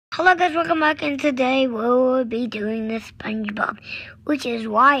Hello guys, welcome back, and today we'll be doing the Spongebob, which is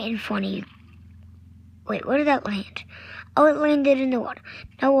right in front of you. Wait, where did that land? Oh, it landed in the water.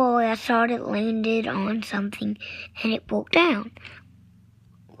 No worry, I saw it landed on something and it broke down.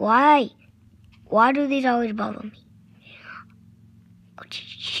 Why? Why do these always bother me? Oh,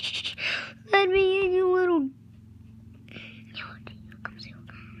 shh. Let me in, you little...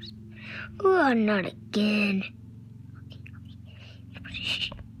 Oh, not again.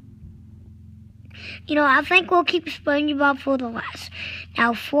 You know, I think we'll keep Spongebob for the last.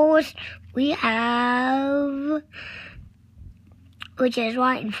 Now, first, we have, which is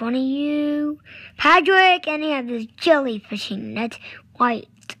right in front of you, Patrick, and he has this jellyfishing net, white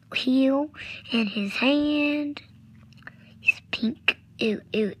heel in his hand. He's pink. Ew,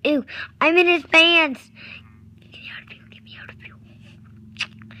 ew, ew. I'm in his pants. Get me out of here. Get me out of here.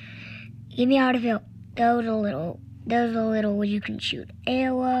 Get me out of here. Those are little, you can shoot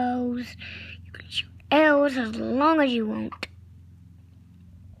arrows. Arrows as long as you want.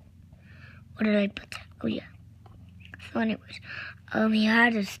 What did I put that? Oh yeah. So anyways, he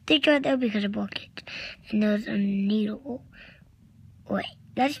had a stitch right there because I broke it. And there's a needle. Wait,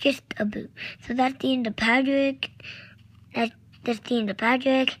 that's just a boot. So that's the end of Patrick. That's the end of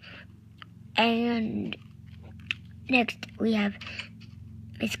Patrick. And next we have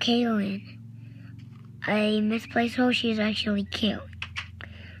Miss Kaylin. I misplaced her. She's actually Kaylin.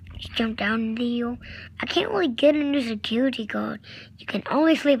 Just jump down the hill. I can't really get a new security guard. You can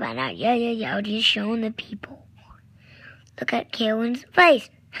only sleep at night. Yeah. I'm just showing the people. Look at Kaylin's face.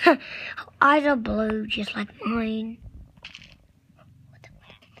 Her eyes are blue, just like mine.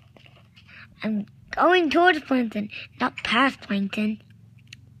 I'm going towards Plankton, not past Plankton.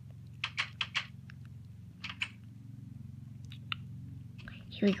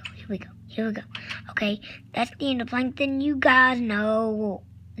 Here we go. Okay, that's the end of Plankton. You guys know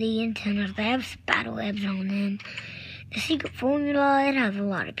the antennas, they have spider webs on them. The secret formula, it has a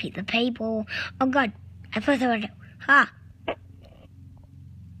lot of piece of paper. Oh god, I pressed the right. Ha!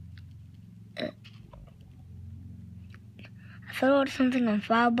 I thought it was something on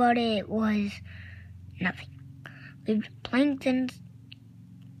fire, but it was nothing. We've Plankton's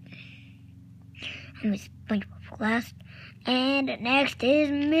and Miss Spongebob last. And next is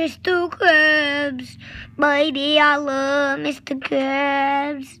Mr. Krabs. Baby, I love Mr.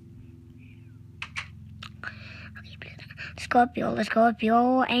 Krabs. Okay,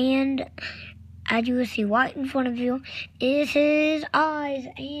 Scorpio. And as you will see right in front of you is his eyes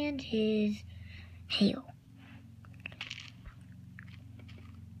and his tail.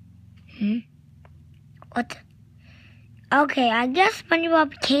 What? Okay, I guess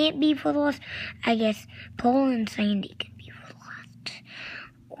Spongebob can't be for the last. I guess Paul and Sandy can be for the last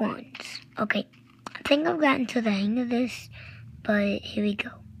ones. Okay, I think I've gotten to the hang of this, but here we go.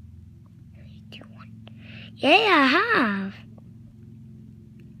 3, 2, 1. Yeah, I have.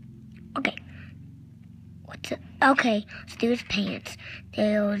 Okay. Okay, let's do his pants.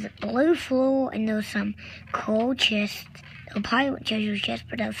 There's blue floor and there's some coal chests. They'll pirate treasure chest,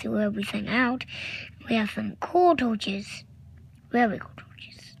 but they'll fill everything out. We have some coal torches. Very cool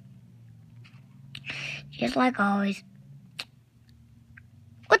torches. Just like always.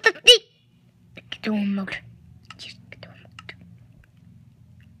 What the thing? Get the remote. Just get the remote.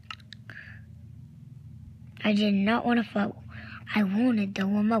 I did not want to follow. I wanted the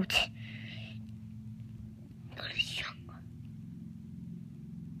remote.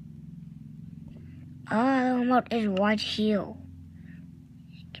 Oh, the remote is right here.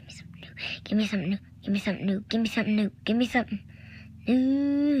 Give me something new. Give me something new.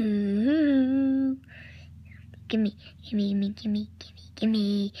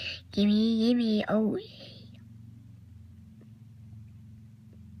 Oh,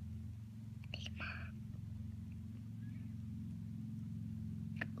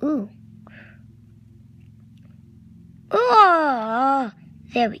 ooh. Oh,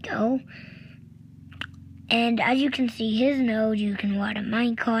 there we go. And as you can see, his nose, you can ride a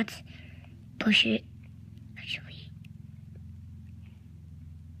minecart, push it. Actually,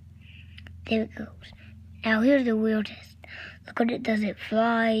 there it goes. Now here's the wheel test. Look what it does. It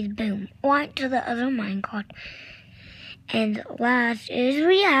flies, boom, right to the other minecart. And last is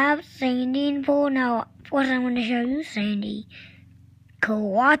we have Sandy and Paul. Now, first I'm going to show you Sandy.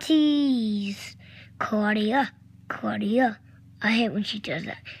 Karates. Karate. I hate when she does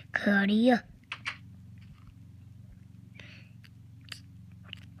that. Karate.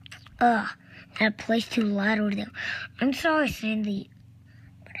 Had a place too loud over there. I'm sorry, Sandy,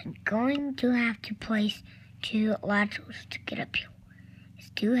 but I'm going to have to place 2 ladders to get up here. It's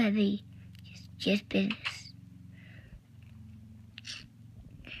too heavy. It's just business.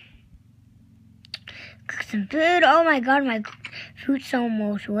 some food. Oh my god, my food's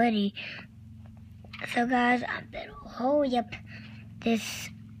almost ready. So guys, I better hurry up this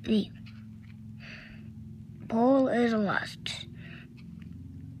view. Ball is lost.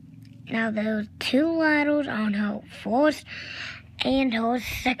 Now there's 2 ladders on her first and her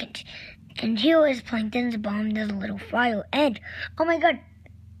second. And here is Plankton's bomb. There's a little fire. And, oh my god,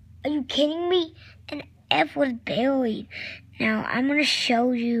 are you kidding me? An F was buried. Now, I'm going to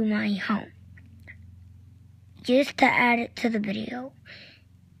show you my home. Just to add it to the video.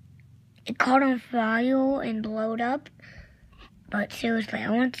 It caught on fire and blowed up. But seriously, I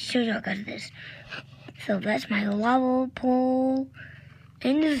want to show you guys this. So that's my lava pool.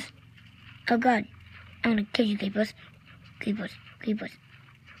 And this, oh god, I'm going to kill you, creepers. Creepers.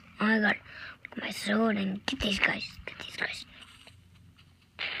 Oh my god, my sword and get these guys.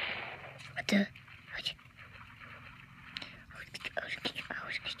 What the? I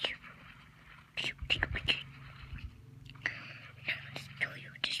was get you.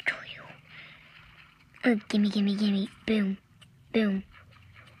 Destroy you. Oh, gimme. Boom.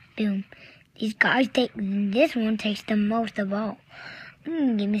 These guys this one takes the most of all.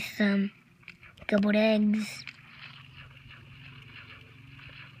 Give me some doubled eggs.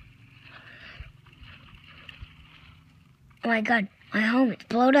 Oh my god, my home is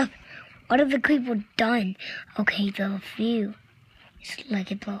blown up. What have the creeper done? Okay, there's a few. It's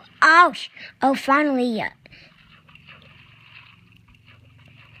like it blows. Ouch! Oh, finally, yeah.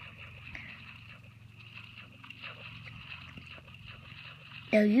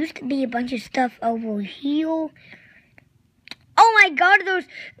 There used to be a bunch of stuff over here. Oh my god, those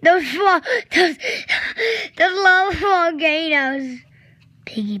lava volcanoes.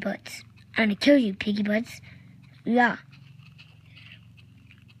 Piggy butts. I'm gonna kill you, piggy butts. Yeah.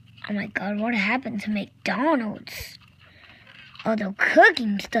 Oh my god, what happened to McDonald's? Oh, they're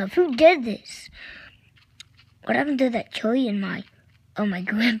cooking stuff. Who did this? What happened to that tree in my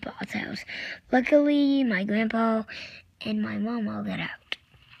grandpa's house? Luckily, my grandpa and my mom all got out.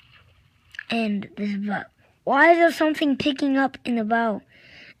 And this bow. Why is there something picking up in the bow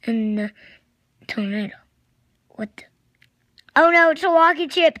in the tornado? What the? Oh no, it's a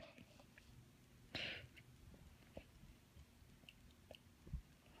rocket ship.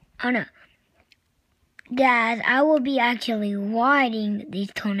 Oh no. Guys, I will be actually riding these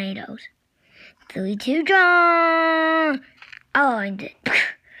tornadoes. 3, 2, jump! Oh, I did.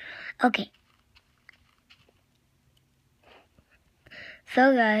 Okay.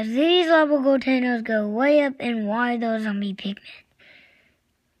 So guys, these lava volcanoes go way up and why those zombie pigmen?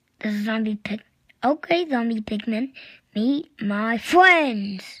 Okay, zombie pigmen. Meet my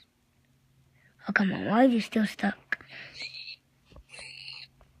friends. Oh, come on, why are you still stuck?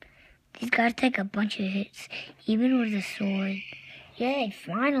 These guys take a bunch of hits, even with a sword. Yay,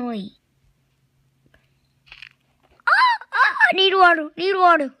 finally. I need water.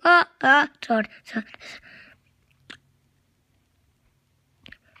 Sword.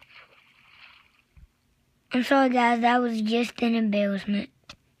 I'm sorry guys, that was just an embarrassment.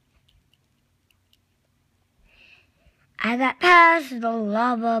 I got past the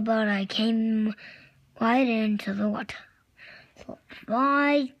lava, but I came right into the water. So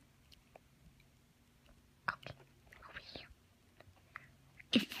why? Okay, over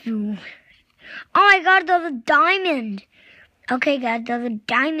here. Oh my god, there's a diamond. Okay guys, there's a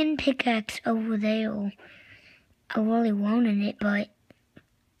diamond pickaxe over there. I really wanted it, but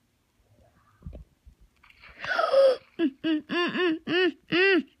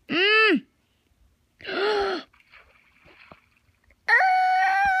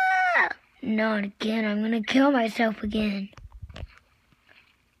Not again. I'm gonna kill myself again.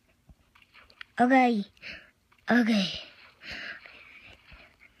 Okay.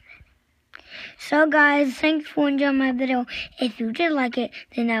 So guys, thanks for enjoying my video. If you did like it,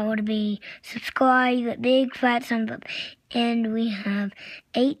 then that would be subscribe, big fat thumbs up. And we have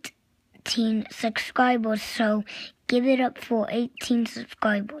 18 subscribers, so give it up for 18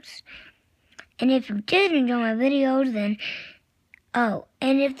 subscribers. And if you did enjoy my videos, then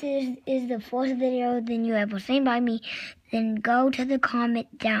and if this is the first video then you ever seen by me, then go to the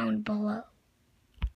comment down below.